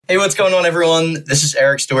Hey, what's going on, everyone? This is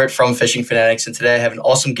Eric Stewart from Fishing Fanatics, and today I have an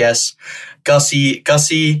awesome guest, Gussie.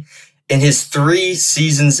 Gussie, in his 3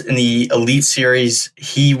 seasons in the Elite Series,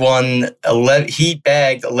 he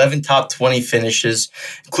bagged 11 top 20 finishes,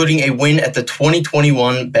 including a win at the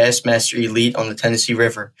 2021 Bassmaster Elite on the Tennessee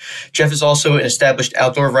River. Jeff is also an established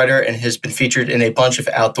outdoor writer and has been featured in a bunch of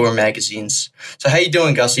outdoor magazines. So how you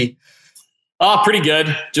doing, Gussie? Pretty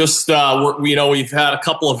good. Just, we've had a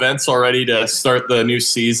couple events already to start the new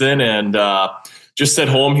season, and just at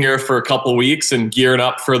home here for a couple weeks and gearing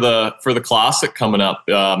up for the Classic coming up.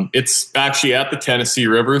 It's actually at the Tennessee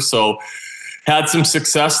River, so had some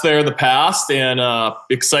success there in the past, and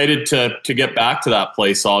excited to get back to that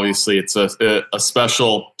place. Obviously, it's a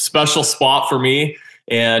special spot for me,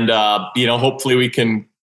 and hopefully we can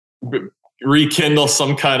rekindle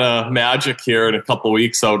some kind of magic here in a couple of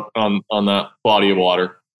weeks out on that body of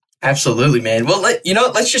water. Absolutely, man. Well,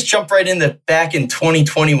 let's just jump right into back in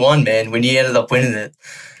 2021, man, when you ended up winning it.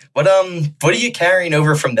 What are you carrying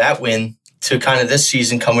over from that win to kind of this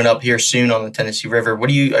season coming up here soon on the Tennessee River? Are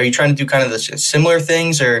you trying to do kind of the similar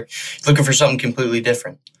things, or looking for something completely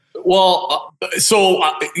different? Well,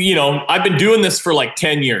 I've been doing this for like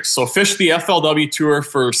 10 years. So fished the FLW Tour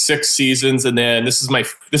for 6 seasons, and then this is my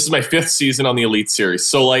 5th season on the Elite Series.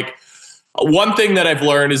 So like, one thing that I've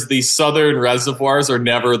learned is these southern reservoirs are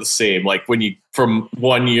never the same. Like when you from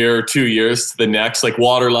 1 year or 2 years to the next, like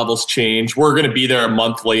water levels change. We're going to be there a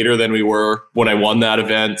month later than we were when I won that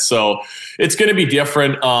event. So it's going to be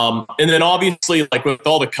different. And then obviously, like with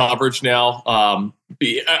all the coverage now,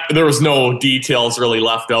 there was no details really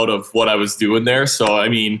left out of what I was doing there. So, I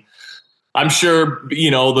mean, I'm sure,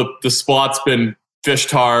 the spot's been fished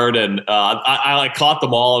hard, and I caught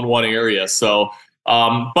them all in one area. So,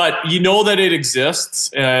 but that it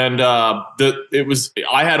exists, and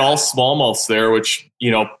I had all smallmouths there, which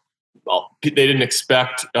they didn't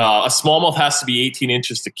expect. A smallmouth has to be 18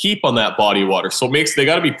 inches to keep on that body of water, so they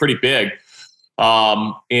got to be pretty big. But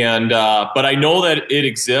I know that it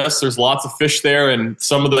exists. There's lots of fish there, and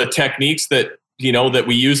some of the techniques that that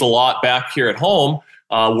we use a lot back here at home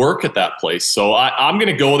work at that place. So I'm going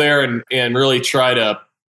to go there and really try to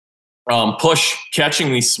push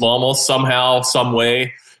catching these smallmouths somehow, some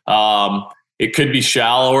way. It could be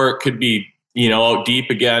shallower, it could be out deep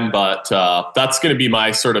again, but that's going to be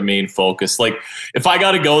my sort of main focus. Like if I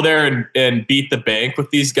got to go there and beat the bank with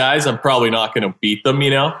these guys, I'm probably not going to beat them. You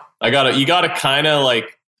got to kind of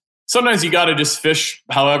like, sometimes you got to just fish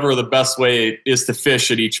however the best way is to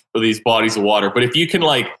fish at each of these bodies of water. But if you can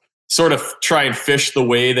like sort of try and fish the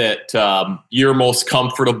way that you're most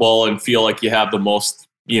comfortable and feel like you have the most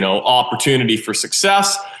opportunity for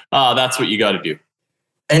success, that's what you got to do.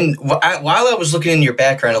 And while I was looking in your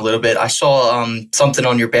background a little bit, I saw something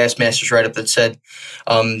on your Bassmasters write-up that said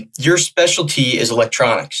your specialty is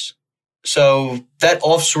electronics. So that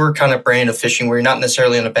offshore kind of brand of fishing where you're not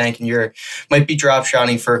necessarily on a bank and you might be drop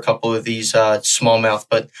shotting for a couple of these smallmouth,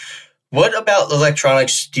 but what about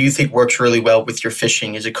electronics do you think works really well with your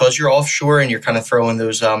fishing? Is it because you're offshore and you're kind of throwing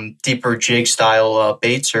those deeper jig style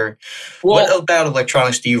baits, or what about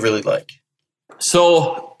electronics do you really like?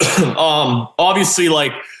 So obviously,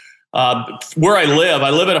 like where I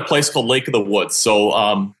live at a place called Lake of the Woods.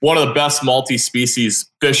 So one of the best multi-species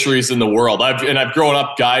fisheries in the world. I've grown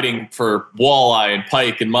up guiding for walleye and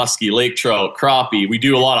pike and muskie, lake trout, crappie. We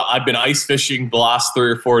do I've been ice fishing the last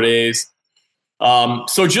 3 or 4 days.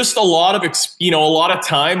 So just a lot of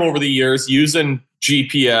time over the years using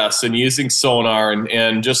GPS and using sonar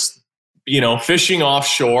and just, fishing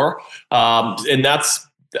offshore. And that's,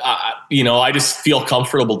 I just feel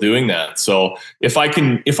comfortable doing that. So if I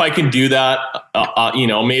can do that,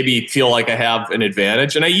 maybe feel like I have an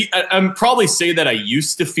advantage. And I'm probably say that I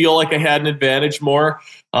used to feel like I had an advantage more,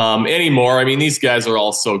 anymore. I mean, these guys are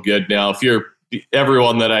all so good now.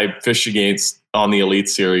 Everyone that I fish against on the Elite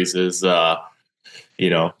Series is, they're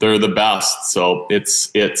the best. So it's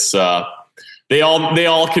they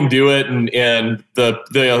all can do it. And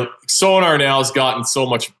the sonar now has gotten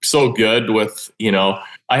so good with,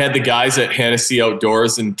 I had the guys at Hennessy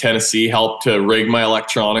Outdoors in Tennessee help to rig my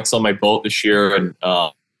electronics on my boat this year. And,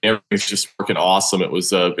 everything's just working awesome. It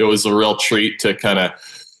was a real treat to kind of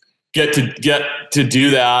get to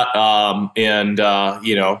do that.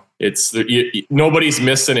 Nobody's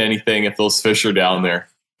missing anything if those fish are down there.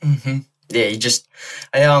 Mm-hmm. Yeah,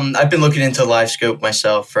 I've been looking into live scope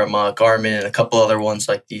myself from Garmin and a couple other ones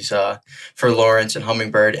like these for Lawrence and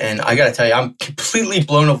Humminbird. And I got to tell you, I'm completely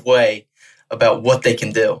blown away about what they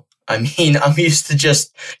can do. I mean, I'm used to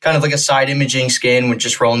just kind of like a side imaging scan when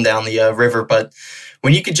just rolling down the river. But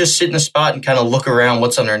when you could just sit in a spot and kind of look around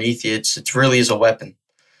what's underneath you, it really is a weapon.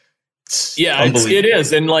 It's Yeah, it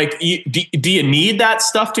is. And like, do you need that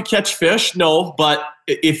stuff to catch fish? No, but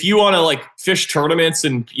if you want to like fish tournaments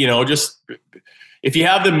and, just if you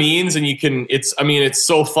have the means and you can, it's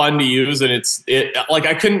so fun to use. And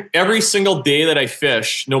I couldn't, every single day that I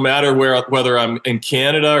fish, no matter whether I'm in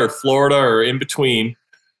Canada or Florida or in between,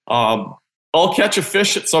 I'll catch a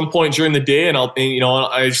fish at some point during the day, and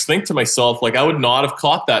I just think to myself, like, I would not have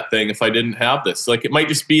caught that thing if I didn't have this. Like, it might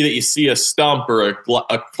just be that you see a stump or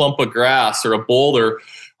a clump of grass or a boulder,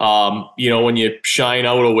 when you shine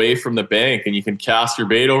out away from the bank and you can cast your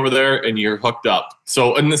bait over there and you're hooked up.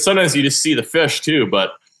 So, and then sometimes you just see the fish too,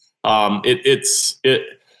 but it's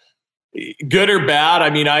good or bad. I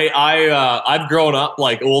mean, I've grown up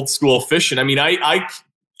like old school fishing. I mean, I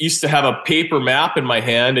used to have a paper map in my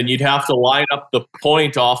hand, and you'd have to line up the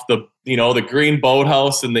point off the green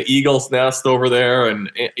boathouse and the eagle's nest over there.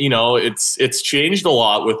 And it's changed a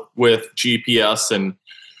lot with GPS and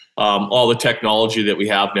all the technology that we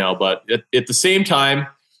have now. But at the same time,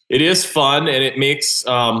 it is fun, and it makes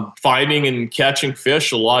finding and catching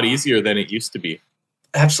fish a lot easier than it used to be.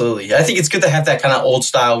 Absolutely. I think it's good to have that kind of old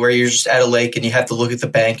style where you're just at a lake and you have to look at the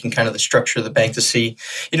bank and kind of the structure of the bank to see,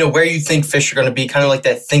 where you think fish are going to be, kind of like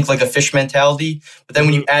that think like a fish mentality. But then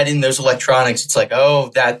when you add in those electronics, it's like,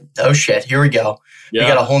 oh shit, here we go. Yeah. We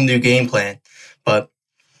got a whole new game plan. But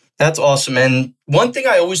that's awesome. And one thing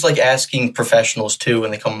I always like asking professionals too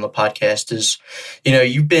when they come on the podcast is,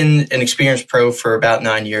 you've been an experienced pro for about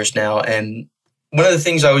 9 years now, and one of the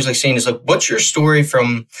things I always like saying is, like, what's your story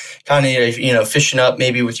from kind of, fishing up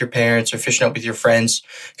maybe with your parents or fishing up with your friends,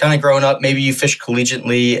 kind of growing up, maybe you fish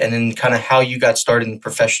collegiately, and then kind of how you got started in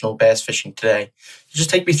professional bass fishing today. Just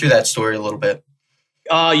take me through that story a little bit.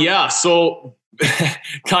 Yeah. So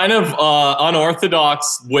kind of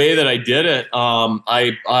unorthodox way that I did it.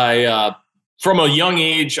 I from a young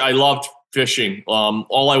age, I loved fishing.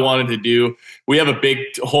 All I wanted to do, we have a big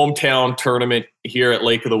hometown tournament here at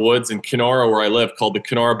Lake of the Woods in Kenora, where I live, called the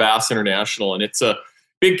Kenora Bass International. And it's a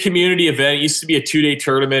big community event. It used to be a 2-day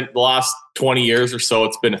tournament. The last 20 years or so,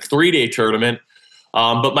 it's been a 3-day tournament.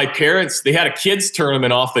 But my parents, they had a kids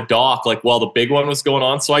tournament off the dock, like while the big one was going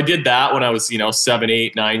on. So I did that when I was, 7,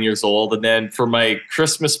 8, 9 years old. And then for my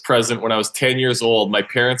Christmas present, when I was 10 years old, my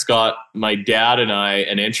parents got my dad and I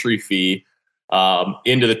an entry fee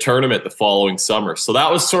into the tournament the following summer. So that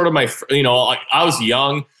was sort of my, I was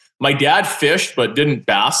young. My dad fished, but didn't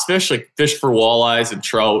bass fish, like fished for walleyes and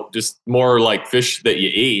trout, just more like fish that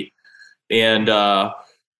you ate. And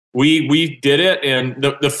we did it. And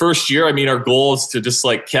the first year, our goal is to just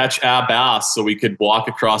like catch a bass so we could walk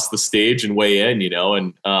across the stage and weigh in,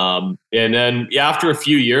 and then after a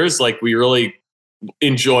few years, like, we really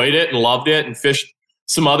enjoyed it and loved it and fished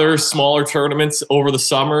some other smaller tournaments over the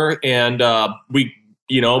summer. And we,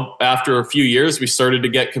 after a few years, we started to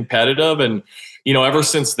get competitive. And, ever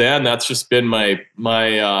since then, that's just been my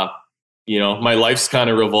life's kind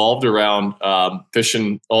of revolved around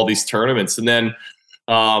fishing all these tournaments. And then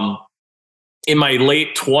in my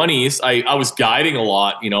late 20s, I was guiding a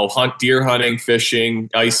lot, deer hunting, fishing,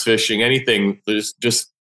 ice fishing, anything, just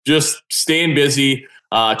staying busy,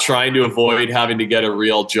 trying to avoid having to get a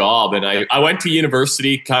real job. And I went to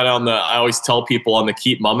university kind of I always tell people, on the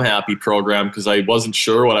Keep Mom Happy program, because I wasn't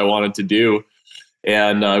sure what I wanted to do.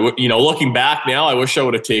 And, looking back now, I wish I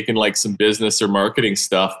would have taken like some business or marketing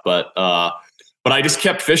stuff, but I just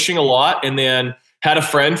kept fishing a lot. And then had a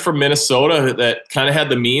friend from Minnesota that kind of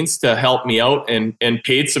had the means to help me out and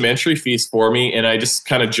paid some entry fees for me. And I just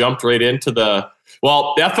kind of jumped right into the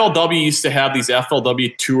FLW used to have these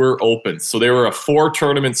FLW Tour Opens. So they were a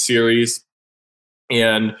 4-tournament series,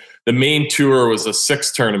 and the main tour was a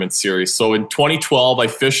 6-tournament series. So in 2012, I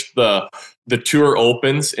fished the Tour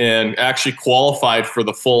Opens and actually qualified for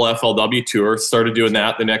the full FLW Tour. Started doing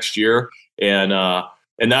that the next year.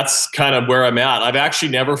 And that's kind of where I'm at. I've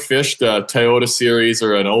actually never fished a Toyota Series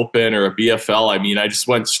or an Open or a BFL. I just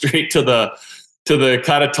went straight to the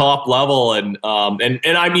kind of top level. And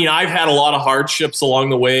I've had a lot of hardships along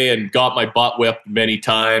the way and got my butt whipped many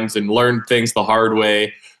times and learned things the hard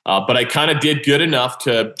way. But I kind of did good enough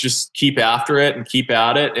to just keep after it and keep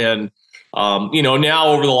at it. And, now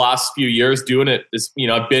over the last few years doing it is,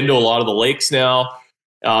 I've been to a lot of the lakes now.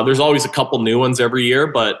 There's always a couple new ones every year,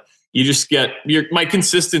 but you just my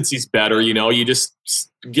consistency's better. You just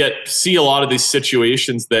see a lot of these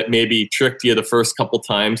situations that maybe tricked you the first couple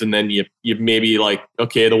times. And then you maybe like,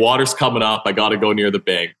 okay, the water's coming up, I got to go near the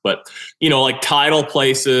bank. But, like tidal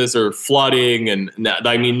places or flooding and that,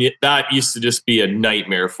 that used to just be a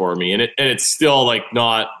nightmare for me. And it's still like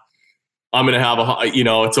not, I'm going to have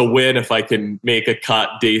it's a win if I can make a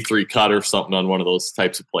cut, day 3 cut or something on one of those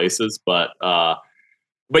types of places. But,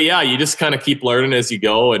 but yeah, you just kind of keep learning as you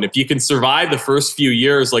go. And if you can survive the first few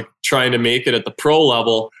years, like trying to make it at the pro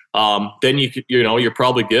level, then you're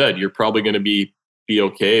probably good. You're probably going to be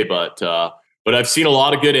okay. But I've seen a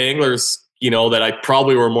lot of good anglers, that I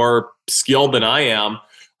probably were more skilled than I am.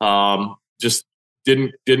 Just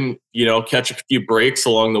didn't catch a few breaks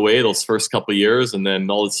along the way those first couple of years, and then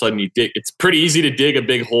all of a sudden you dig. It's pretty easy to dig a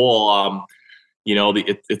big hole.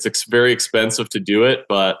 It's very expensive to do it,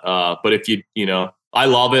 but if I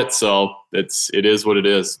love it, so it is what it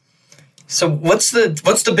is. So what's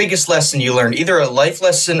the biggest lesson you learned, either a life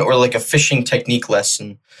lesson or like a fishing technique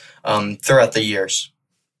lesson, throughout the years?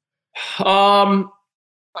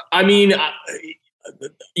 I mean,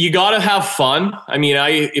 you got to have fun. I mean,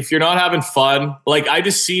 if you're not having fun, like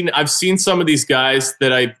I've seen some of these guys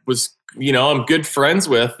that I was, I'm good friends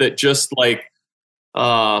with that just like,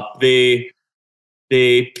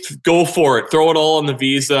 they go for it, throw it all on the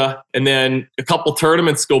visa, and then a couple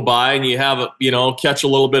tournaments go by and you have catch a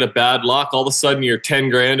little bit of bad luck. All of a sudden you're 10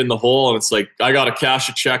 grand in the hole, and it's like, I got to cash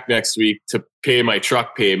a check next week to pay my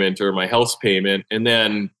truck payment or my house payment. And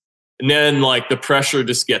then like the pressure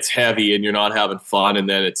just gets heavy and you're not having fun. And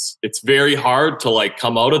then it's very hard to like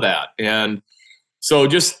come out of that. And so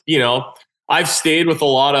just, I've stayed with a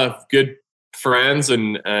lot of good friends,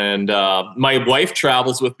 and my wife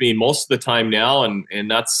travels with me most of the time now, and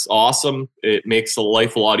that's awesome. It makes the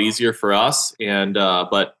life a lot easier for us. And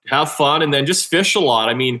but have fun, and then just fish a lot.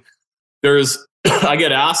 I mean, I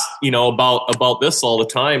get asked about this all the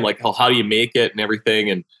time, like how do you make it and everything.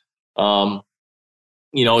 And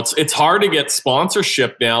it's hard to get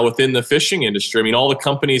sponsorship now within the fishing industry. I mean, all the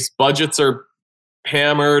companies' budgets are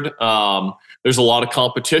hammered. There's a lot of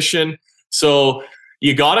competition, so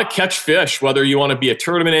you got to catch fish, whether you want to be a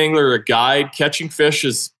tournament angler or a guide. Catching fish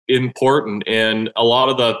is important, and a lot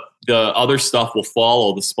of the other stuff will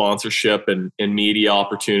follow, the sponsorship and media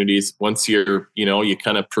opportunities, once you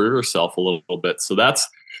kind of prove yourself a little bit. So that's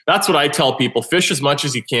what I tell people: fish as much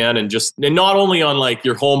as you can, and not only on like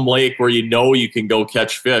your home lake where you can go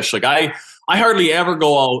catch fish. Like I hardly ever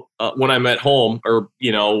go out when I'm at home or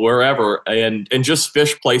wherever and just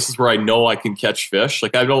fish places where I know I can catch fish.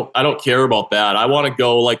 Like I don't care about that. I want to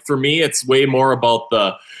go, like, for me it's way more about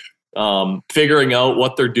the figuring out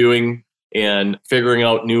what they're doing and figuring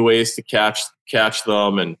out new ways to catch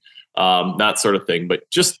them and that sort of thing. But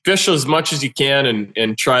just fish as much as you can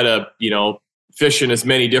and try to fish in as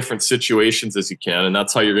many different situations as you can, and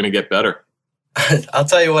that's how you're going to get better. I'll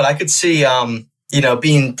tell you what, I could see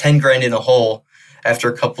being 10 grand in a hole after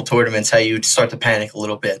a couple tournaments, how you'd start to panic a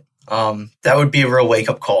little bit. That would be a real wake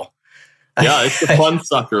up call. Yeah, it's a fun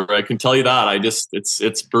sucker. I can tell you that.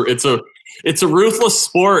 It's a ruthless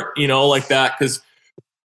sport, like that. Cause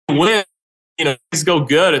when, things go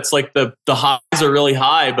good, it's like the highs are really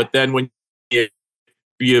high, but then when you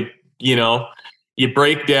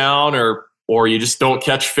break down or you just don't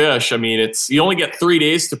catch fish. I mean, you only get 3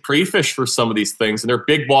 days to pre-fish for some of these things, and they're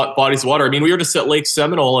big bodies of water. I mean, we were just at Lake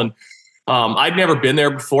Seminole, and I'd never been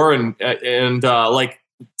there before, and like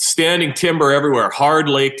standing timber everywhere, hard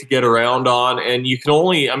lake to get around on, and you can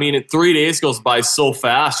only, 3 days goes by so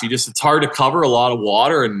fast. It's hard to cover a lot of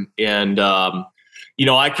water, and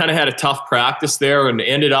I kind of had a tough practice there and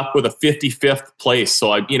ended up with a 55th place.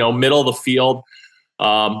 So I, middle of the field,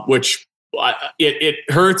 which it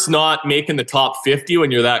hurts not making the top 50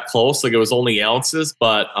 when you're that close. Like, it was only ounces,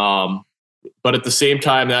 but at the same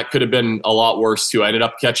time, that could have been a lot worse too. I ended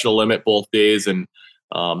up catching a limit both days, and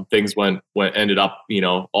things ended up,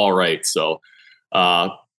 all right. So,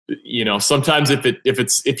 sometimes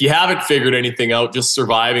if you haven't figured anything out, just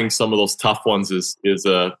surviving some of those tough ones is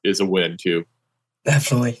a win too.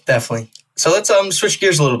 Definitely. So let's switch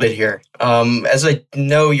gears a little bit here. As I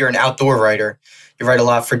know, you're an outdoor writer. You write a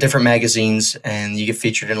lot for different magazines, and you get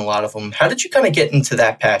featured in a lot of them. How did you kind of get into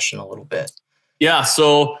that passion a little bit? Yeah,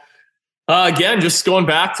 so again, just going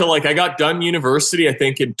back to, like, I got done university, I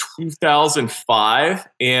think in 2005,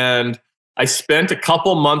 and I spent a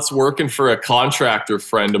couple months working for a contractor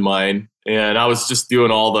friend of mine, and I was just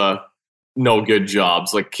doing all the no good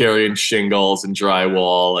jobs, like carrying shingles and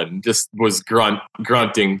drywall, and just was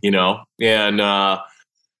grunting, and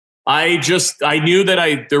I knew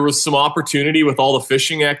that there was some opportunity with all the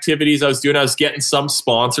fishing activities I was doing. I was getting some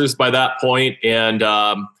sponsors by that point, and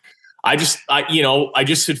I just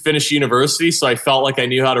had finished university, so I felt like I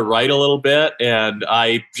knew how to write a little bit, and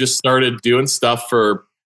I just started doing stuff for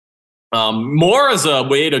more as a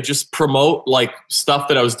way to just promote, like, stuff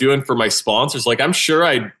that I was doing for my sponsors. Like, I'm sure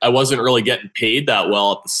I wasn't really getting paid that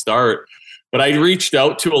well at the start, but I reached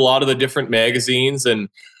out to a lot of the different magazines, and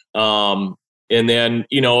And then,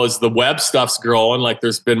 you know, as the web stuff's growing, like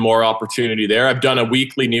there's been more opportunity there. I've done a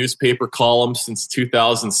weekly newspaper column since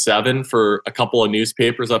 2007 for a couple of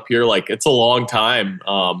newspapers up here. Like it's a long time.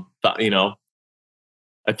 You know,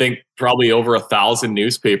 I think probably over 1,000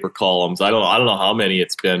 newspaper columns. I don't know how many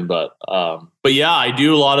it's been, but yeah, I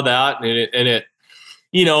do a lot of that, and it,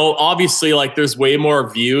 you know, obviously like there's way more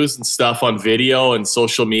views and stuff on video and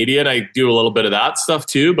social media, and I do a little bit of that stuff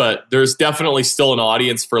too, but there's definitely still an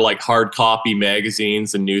audience for like hard copy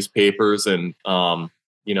magazines and newspapers, and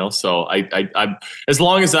you know, so I as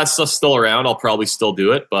long as that stuff's still around, I'll probably still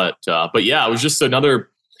do it, but yeah, it was just another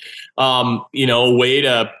you know, way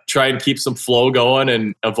to try and keep some flow going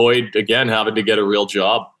and avoid, again, having to get a real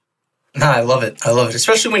job. I love it.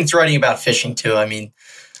 Especially when it's writing about fishing too. I mean,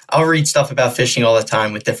 I'll read stuff about fishing all the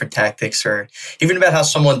time with different tactics, or even about how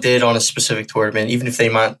someone did on a specific tournament, even if they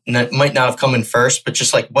might not have come in first, but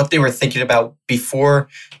just like what they were thinking about before,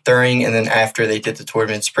 during, and then after they did the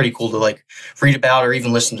tournament. It's pretty cool to like read about or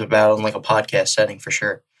even listen to about on like a podcast setting for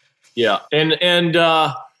sure. Yeah. And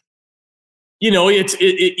you know,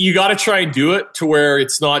 you got to try and do it to where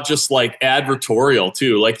it's not just like advertorial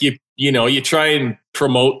too. Like you know, you try and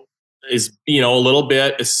promote as, you know, a little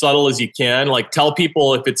bit as subtle as you can. Like tell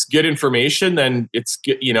people if it's good information, then it's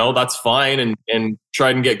good, you know, that's fine, and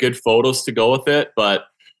try and get good photos to go with it. But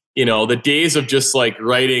you know, the days of just like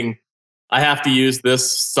writing, I have to use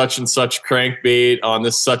this such and such crankbait on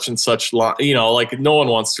this such and such line, you know, like no one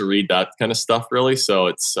wants to read that kind of stuff really. So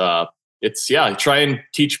it's yeah, try and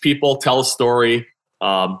teach people, tell a story,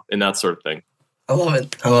 and that sort of thing. I love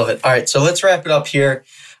it. All right, so let's wrap it up here.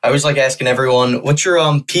 I always like asking everyone, what's your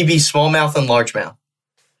PB smallmouth and largemouth?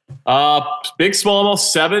 Big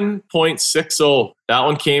smallmouth 7.60. That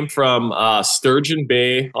one came from Sturgeon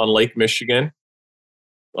Bay on Lake Michigan.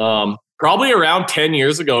 Probably around 10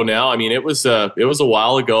 years ago now. I mean, it was a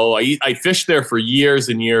while ago. I fished there for years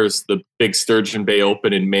and years, the big Sturgeon Bay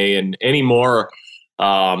Open in May, and anymore.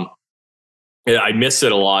 I miss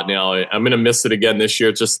it a lot now. I'm going to miss it again this year.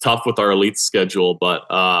 It's just tough with our elite schedule. But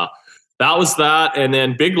that was that. And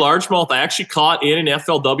then big largemouth, I actually caught in an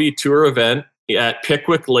FLW Tour event at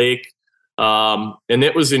Pickwick Lake. And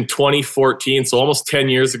it was in 2014, so almost 10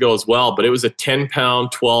 years ago as well. But it was a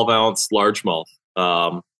 10-pound, 12-ounce largemouth.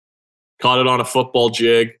 Caught it on a football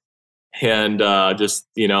jig. And just,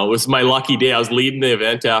 you know, it was my lucky day. I was leading the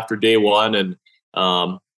event after day one,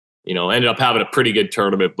 and you know, ended up having a pretty good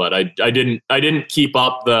tournament, but I didn't keep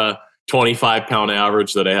up the 25-pound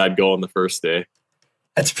average that I had going the first day.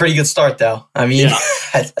 That's a pretty good start, though. I mean, yeah.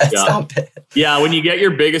 that's not bad. Yeah, when you get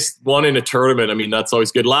your biggest one in a tournament, I mean, that's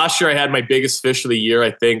always good. Last year, I had my biggest fish of the year.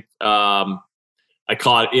 I think I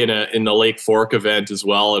caught in the Lake Fork event as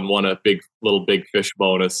well, and won a big fish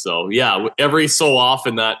bonus. So yeah, every so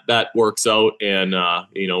often that works out, and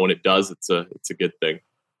you know, when it does, it's a good thing.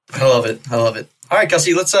 I love it. All right,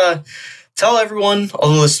 Gussie, let's tell everyone,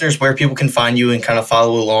 all the listeners, where people can find you and kind of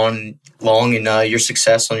follow along in your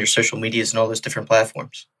success on your social medias and all those different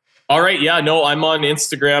platforms. All right. Yeah, no, I'm on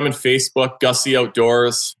Instagram and Facebook, Gussie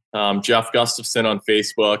Outdoors, Jeff Gustafson on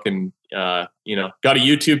Facebook, and, you know, got a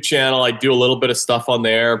YouTube channel. I do a little bit of stuff on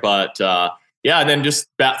there, but yeah, and then just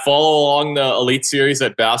follow along the Elite Series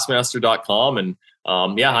at Bassmaster.com. And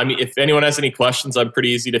yeah, I mean, if anyone has any questions, I'm pretty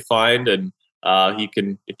easy to find, and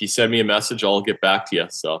if you send me a message, I'll get back to you.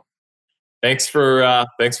 So thanks for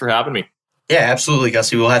having me. Yeah, absolutely,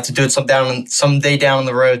 Gussie. We'll have to do it someday down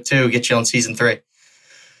the road too. Get you on season 3.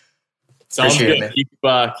 Sounds good. Keep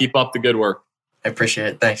up the good work. I appreciate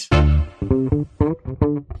it. Thanks.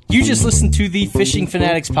 You just listened to the Fishing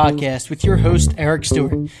Fanatics podcast with your host, Eric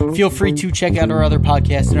Stewart. Feel free to check out our other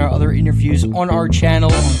podcasts and our other interviews on our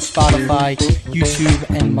channel on Spotify,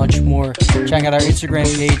 YouTube, and much more. Check out our Instagram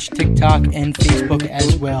page, TikTok, and Facebook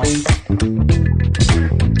as well.